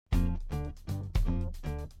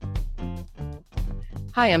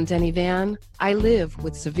Hi, I'm Denny Van. I live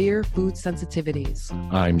with severe food sensitivities.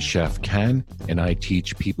 I'm Chef Ken, and I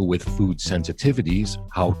teach people with food sensitivities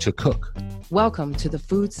how to cook. Welcome to the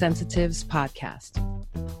Food Sensitives Podcast.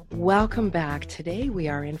 Welcome back. Today we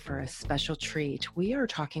are in for a special treat. We are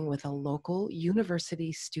talking with a local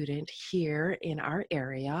university student here in our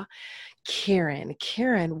area, Karen.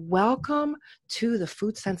 Karen, welcome to the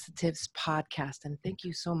Food Sensitives Podcast, and thank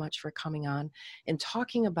you so much for coming on and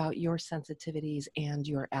talking about your sensitivities and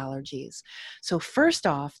your allergies. So first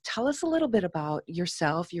off, tell us a little bit about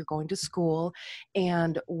yourself. You're going to school,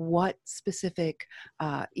 and what specific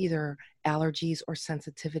either allergies or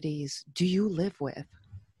sensitivities do you live with?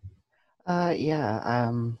 I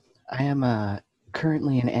am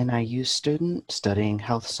currently an NIU student studying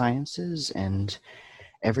health sciences, and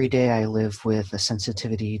every day I live with a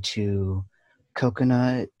sensitivity to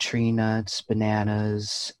coconut, tree nuts,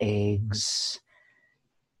 bananas, eggs,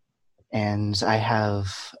 and I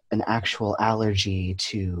have an actual allergy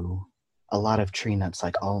to a lot of tree nuts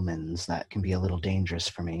like almonds that can be a little dangerous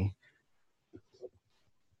for me.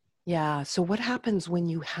 Yeah, so what happens when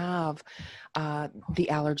you have the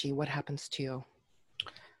allergy? What happens to you?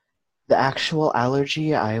 The actual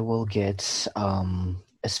allergy, I will get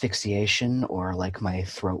asphyxiation, or like my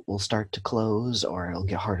throat will start to close, or it'll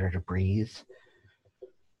get harder to breathe.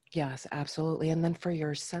 Yes, absolutely. And then for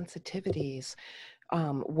your sensitivities,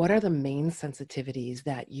 what are the main sensitivities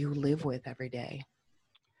that you live with every day?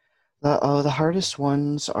 The hardest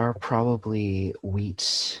ones are probably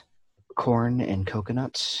wheat, corn, and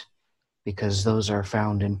coconuts, because those are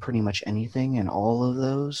found in pretty much anything, and all of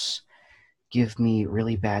those give me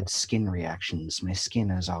really bad skin reactions. My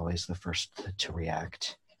skin is always the first to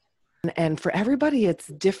react. And for everybody, it's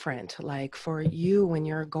different. Like for you, when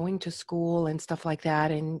you're going to school and stuff like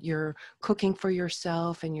that, and you're cooking for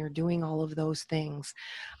yourself and you're doing all of those things,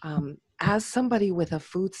 as somebody with a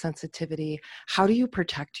food sensitivity, how do you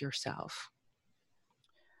protect yourself?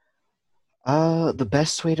 The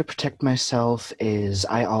best way to protect myself is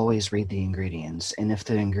I always read the ingredients, and if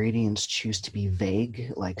the ingredients choose to be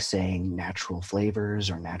vague, like saying natural flavors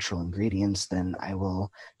or natural ingredients, then I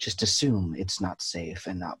will just assume it's not safe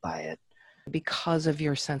and not buy it. Because of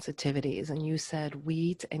your sensitivities, and you said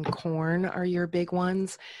wheat and corn are your big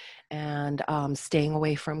ones, and staying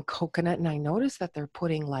away from coconut. And I noticed that they're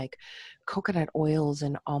putting like coconut oils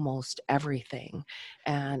in almost everything.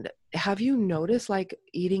 And have you noticed, like,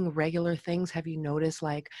 eating regular things, have you noticed,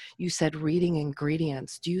 like you said, reading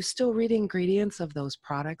ingredients? Do you still read ingredients of those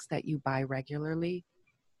products that you buy regularly?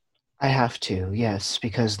 I have to, yes,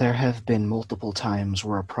 because there have been multiple times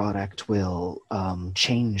where a product will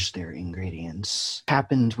change their ingredients.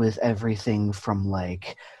 Happened with everything from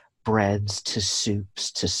like breads to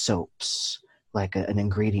soups to soaps. Like an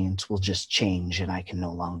ingredient will just change and I can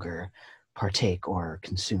no longer partake or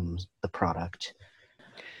consume the product.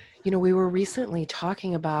 You know, we were recently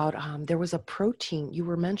talking about there was a protein. You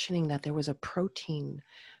were mentioning that there was a protein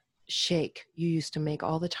shake you used to make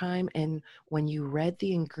all the time. And when you read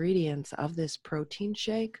the ingredients of this protein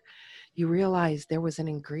shake, you realized there was an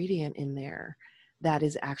ingredient in there that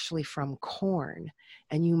is actually from corn.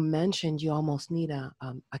 And you mentioned you almost need a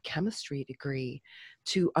chemistry degree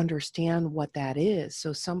to understand what that is.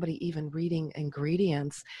 So somebody even reading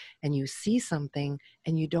ingredients and you see something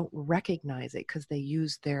and you don't recognize it because they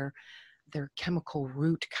use their chemical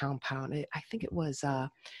root compound. I think it was a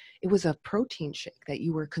protein shake that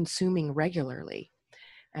you were consuming regularly.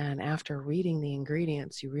 And after reading the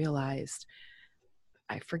ingredients, you realized,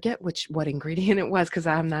 I forget what ingredient it was because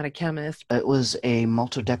I'm not a chemist. It was a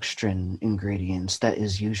maltodextrin ingredient that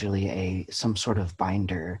is usually some sort of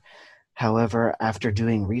binder. However, after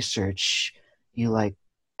doing research, you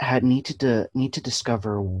need to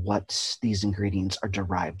discover what these ingredients are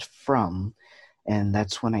derived from, and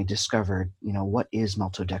that's when I discovered, what is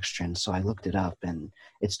maltodextrin. So I looked it up, and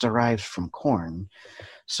it's derived from corn.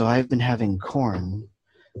 So I've been having corn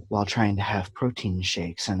while trying to have protein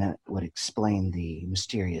shakes, and that would explain the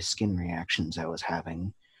mysterious skin reactions I was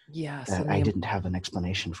having Yes, that and I didn't have an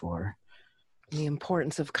explanation for. the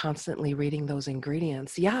importance of constantly reading those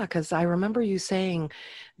ingredients. Yeah, because I remember you saying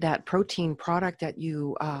that protein product that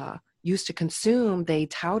you used to consume, they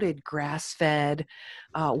touted grass-fed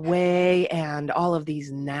whey and all of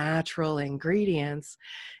these natural ingredients,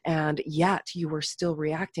 and yet you were still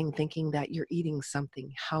reacting thinking that you're eating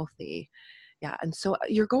something healthy. Yeah, and so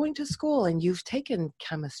you're going to school and you've taken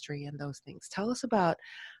chemistry and those things. Tell us about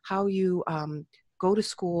how you go to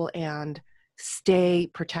school and stay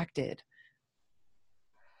protected.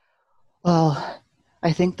 Well,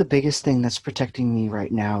 I think the biggest thing that's protecting me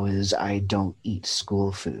right now is I don't eat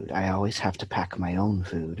school food. I always have to pack my own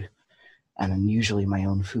food. and then usually my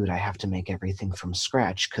own food, I have to make everything from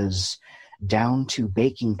scratch because down to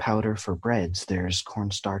baking powder for breads, there's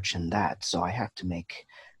cornstarch in that. So I have to make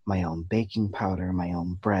my own baking powder, my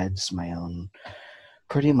own breads, my own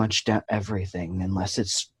pretty much everything, unless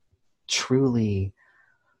it's truly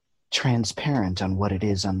transparent on what it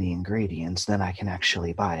is on the ingredients, then I can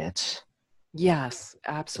actually buy it. Yes,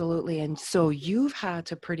 absolutely. And so you've had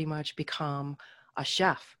to pretty much become a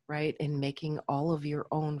chef, right? In making all of your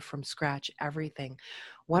own from scratch everything.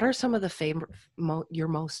 What are some of the favorite, your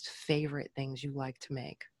most favorite things you like to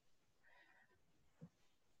make?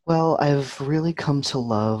 Well, I've really come to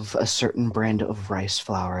love a certain brand of rice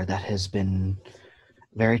flour that has been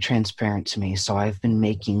very transparent to me. So I've been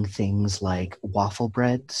making things like waffle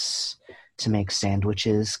breads to make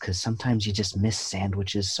sandwiches because sometimes you just miss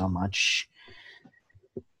sandwiches so much.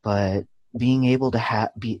 But being able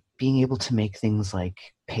to make things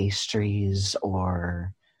like pastries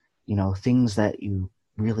or things that you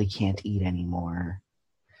really can't eat anymore,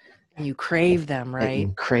 And you crave them, that right?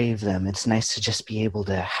 you crave them. It's nice to just be able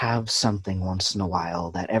to have something once in a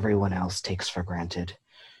while that everyone else takes for granted.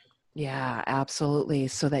 Yeah, absolutely.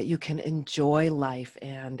 So that you can enjoy life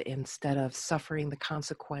and instead of suffering the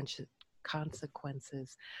consequences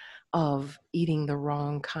of eating the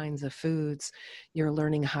wrong kinds of foods, you're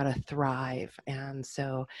learning how to thrive. And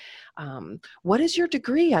so, what is your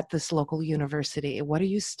degree at this local university? What are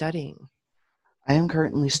you studying? I am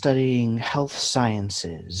currently studying health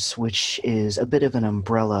sciences, which is a bit of an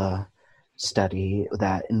umbrella study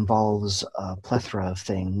that involves a plethora of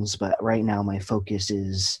things, but right now my focus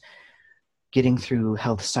is getting through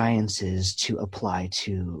health sciences to apply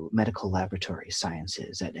to medical laboratory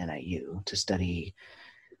sciences at NIU to study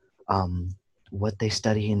um, what they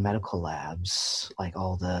study in medical labs, like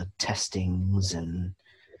all the testings and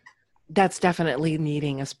That's definitely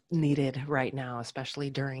needed right now, especially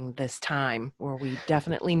during this time where we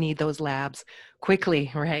definitely need those labs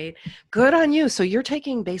quickly, right? Good on you. So you're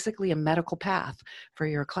taking basically a medical path for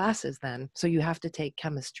your classes then. So you have to take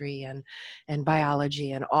chemistry and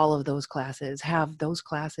biology and all of those classes. Have those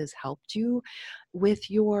classes helped you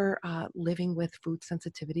with your living with food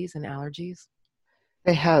sensitivities and allergies?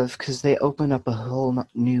 they have because they open up a whole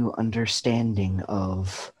new understanding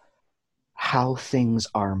of how things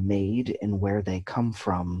are made and where they come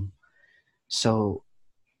from. So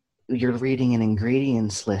you're reading an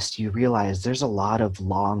ingredients list, you realize there's a lot of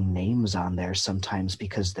long names on there sometimes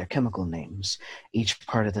because they're chemical names. Each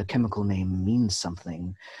part of the chemical name means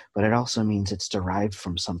something, but it also means it's derived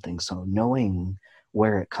from something. So knowing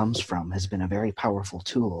where it comes from has been a very powerful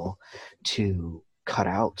tool to cut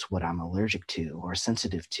out what I'm allergic to or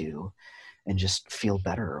sensitive to and just feel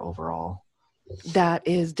better overall. That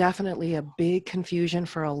is definitely a big confusion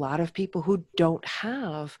for a lot of people who don't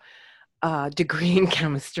have degree in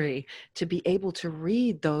chemistry to be able to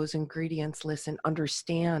read those ingredients lists and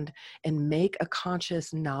understand and make a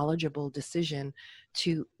conscious, knowledgeable decision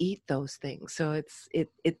to eat those things. So it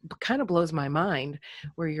kind of blows my mind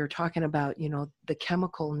where you're talking about, the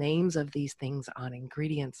chemical names of these things on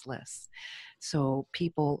ingredients lists. So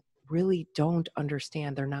people really don't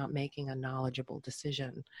understand, they're not making a knowledgeable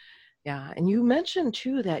decision. Yeah. And you mentioned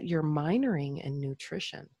too that you're minoring in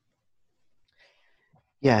nutrition.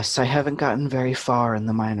 Yes, I haven't gotten very far in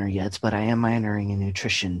the minor yet, but I am minoring in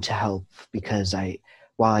nutrition to help because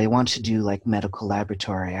while I want to do like medical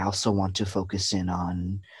laboratory, I also want to focus in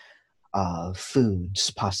on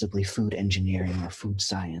foods, possibly food engineering or food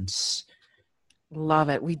science. Love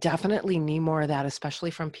it. We definitely need more of that,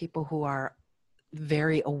 especially from people who are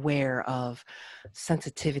very aware of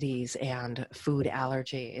sensitivities and food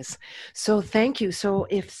allergies. So thank you. So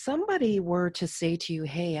if somebody were to say to you,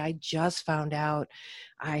 hey, I just found out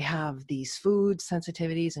I have these food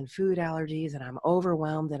sensitivities and food allergies and I'm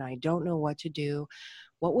overwhelmed and I don't know what to do,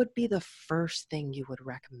 what would be the first thing you would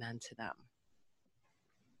recommend to them?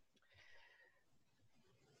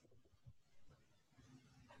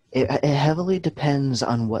 It heavily depends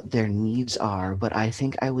on what their needs are, but I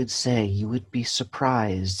think I would say you would be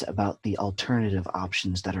surprised about the alternative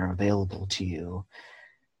options that are available to you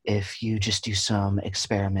if you just do some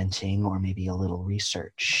experimenting or maybe a little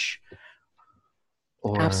research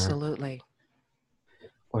or Absolutely.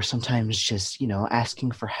 or sometimes just,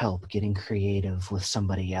 asking for help, getting creative with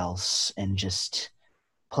somebody else and just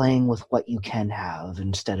playing with what you can have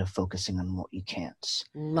instead of focusing on what you can't.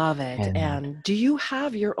 Love it. And And do you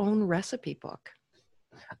have your own recipe book?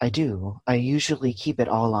 I do. I usually keep it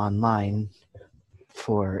all online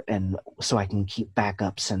and so I can keep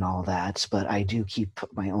backups and all that, but I do keep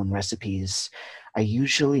my own recipes. I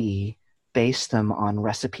usually base them on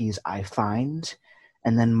recipes I find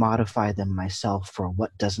and then modify them myself for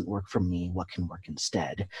what doesn't work for me, what can work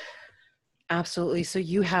instead. Absolutely. So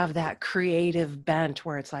you have that creative bent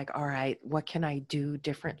where it's like, all right, what can I do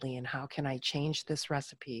differently and how can I change this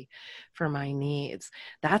recipe for my needs?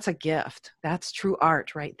 That's a gift. That's true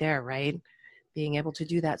art right there, right? Being able to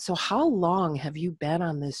do that. So how long have you been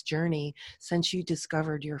on this journey since you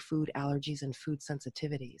discovered your food allergies and food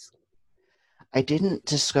sensitivities? I didn't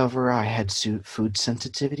discover I had food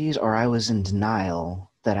sensitivities, or I was in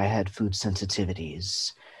denial that I had food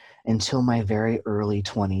sensitivities until my very early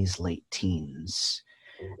 20s, late teens,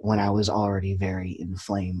 when I was already very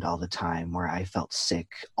inflamed all the time, where I felt sick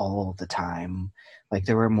all the time. Like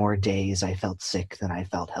there were more days I felt sick than I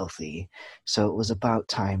felt healthy. So it was about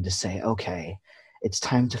time to say, okay, it's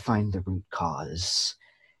time to find the root cause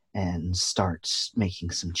and start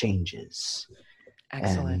making some changes.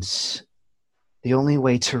 Excellent. And the only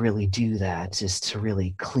way to really do that is to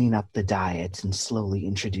really clean up the diet and slowly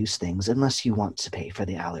introduce things, unless you want to pay for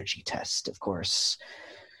the allergy test, of course.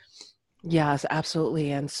 Yes,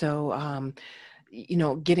 absolutely. And so,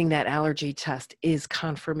 getting that allergy test is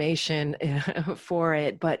confirmation for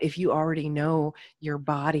it. But if you already know your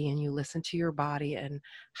body and you listen to your body and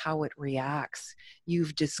how it reacts,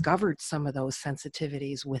 you've discovered some of those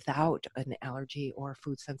sensitivities without an allergy or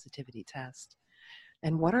food sensitivity test.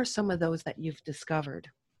 And what are some of those that you've discovered?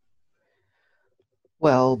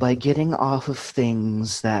 Well, by getting off of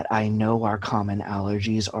things that I know are common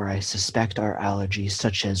allergies or I suspect are allergies,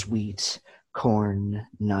 such as wheat, corn,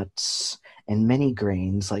 nuts, and many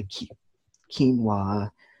grains like quinoa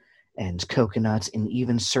and coconuts, and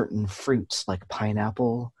even certain fruits like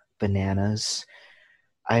pineapple, bananas,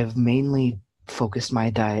 I've mainly focused my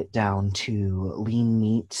diet down to lean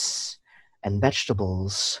meats and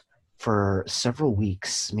vegetables for several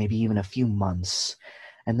weeks, maybe even a few months.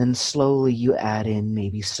 And then slowly you add in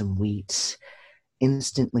maybe some wheat,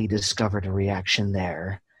 instantly discovered a reaction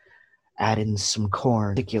there. Add in some corn,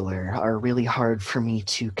 in particular, are really hard for me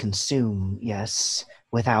to consume, yes,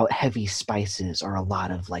 without heavy spices or a lot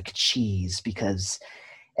of like cheese, because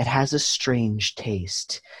it has a strange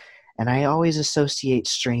taste. And I always associate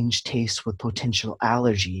strange tastes with potential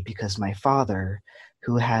allergy because my father,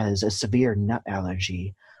 who has a severe nut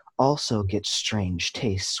allergy, also gets strange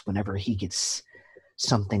tastes whenever he gets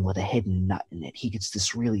something with a hidden nut in it. He gets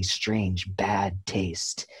this really strange, bad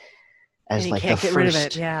taste And as you like the can't get rid of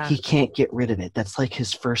it. first, Yeah. he can't get rid of it. That's like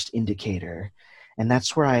his first indicator. And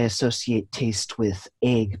that's where I associate taste with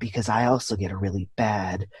egg because I also get a really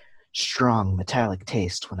bad, strong metallic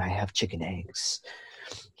taste when I have chicken eggs.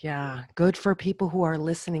 Yeah, good for people who are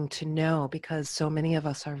listening to know because so many of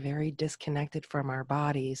us are very disconnected from our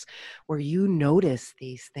bodies where you notice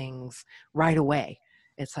these things right away.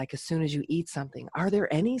 It's like as soon as you eat something. Are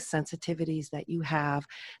there any sensitivities that you have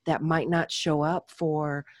that might not show up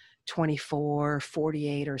for 24,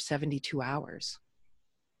 48, or 72 hours?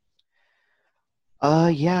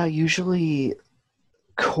 Yeah, usually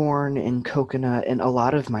corn and coconut and a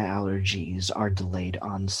lot of my allergies are delayed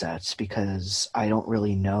onsets because I don't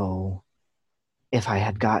really know if I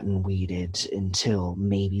had gotten weeded until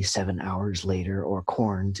maybe 7 hours later or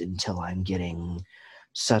corned until I'm getting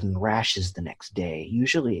sudden rashes the next day.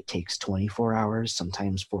 Usually it takes 24 hours,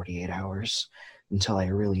 sometimes 48 hours until I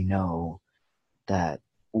really know that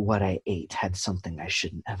what I ate had something I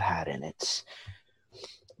shouldn't have had in it.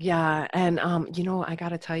 Yeah, and I got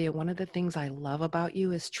to tell you, one of the things I love about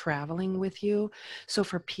you is traveling with you. So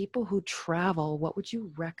for people who travel, what would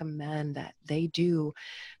you recommend that they do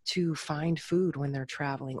to find food when they're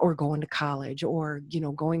traveling or going to college or,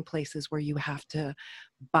 going places where you have to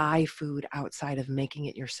buy food outside of making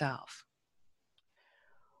it yourself?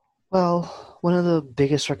 Well, one of the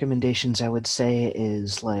biggest recommendations I would say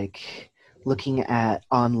is like looking at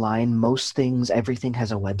online. Most things, everything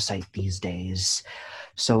has a website these days.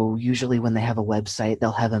 So usually when they have a website,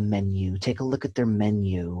 they'll have a menu. Take a look at their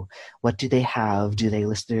menu. What do they have? Do they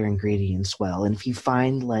list their ingredients well? And if you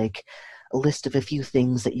find like a list of a few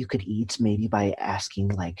things that you could eat, maybe by asking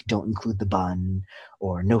like don't include the bun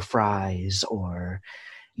or no fries, or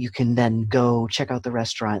you can then go check out the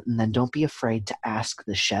restaurant and then don't be afraid to ask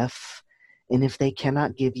the chef. And if they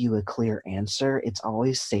cannot give you a clear answer, it's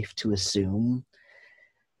always safe to assume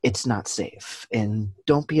it's not safe. And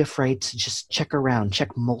don't be afraid to just check around,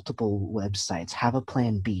 check multiple websites, have a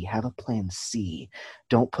plan B, have a plan C.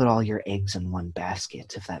 Don't put all your eggs in one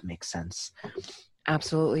basket, if that makes sense.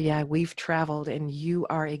 Absolutely. Yeah, we've traveled and you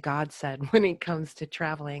are a godsend when it comes to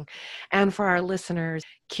traveling. And for our listeners,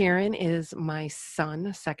 Kieran is my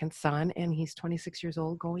son, second son, and he's 26 years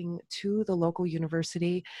old, going to the local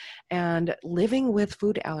university and living with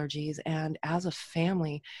food allergies. And as a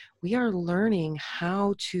family, we are learning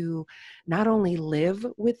how to not only live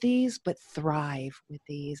with these, but thrive with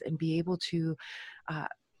these and be able to uh,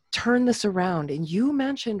 turn this around. And you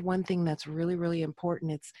mentioned one thing that's really, really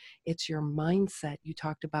important. It's your mindset. You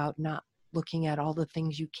talked about not looking at all the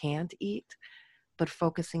things you can't eat, but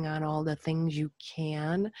focusing on all the things you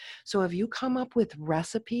can. So have you come up with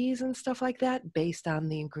recipes and stuff like that based on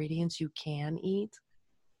the ingredients you can eat?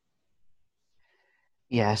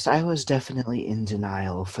 Yes, I was definitely in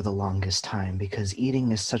denial for the longest time because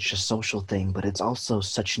eating is such a social thing, but it's also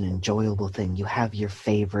such an enjoyable thing. You have your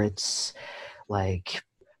favorites, like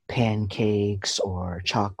pancakes or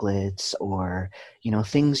chocolates or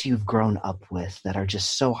things you've grown up with that are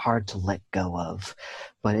just so hard to let go of.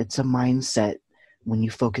 But it's a mindset. When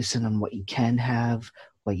you focus in on what you can have,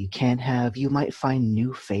 what you can't have, you might find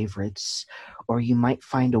new favorites, or you might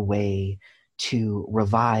find a way to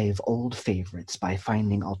revive old favorites by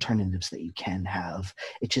finding alternatives that you can have.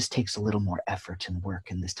 It just takes a little more effort and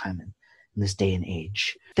work in this time and in this day and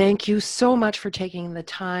age. Thank you so much for taking the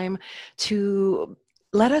time to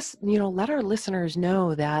let us, let our listeners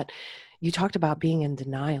know that you talked about being in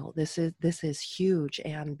denial. This is huge,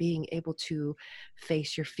 and being able to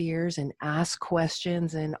face your fears and ask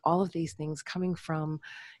questions and all of these things coming from,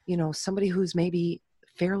 somebody who's maybe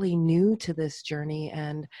fairly new to this journey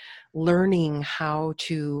and learning how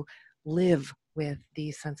to live with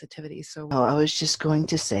these sensitivities. So Oh, I was just going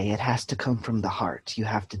to say it has to come from the heart. You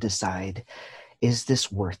have to decide, is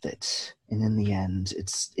this worth it? And in the end,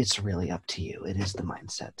 it's really up to you. It is the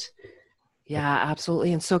mindset. yeah,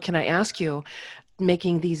 absolutely. And so can I ask you,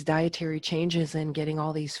 making these dietary changes and getting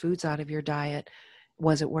all these foods out of your diet,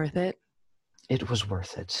 was it worth it? It was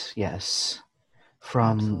worth it, yes.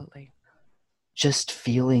 From Absolutely. just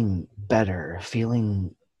feeling better,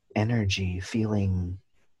 feeling energy, feeling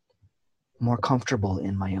more comfortable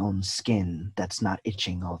in my own skin that's not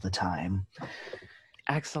itching all the time.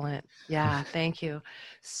 Excellent. Yeah, thank you.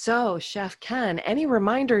 So, Chef Ken, any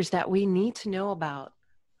reminders that we need to know about?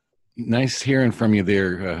 Nice hearing from you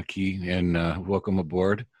there, Key, and welcome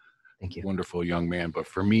aboard. Thank you. Wonderful young man. But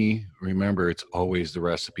for me, remember, it's always the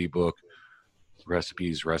recipe book.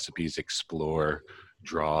 Recipes, explore,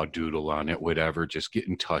 draw, doodle on it, whatever. Just get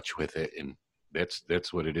in touch with it, and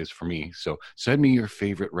that's what it is for me. So send me your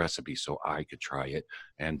favorite recipe so I could try it,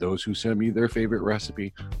 and those who send me their favorite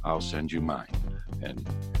recipe, I'll send you mine, and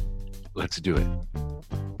let's do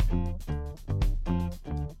it.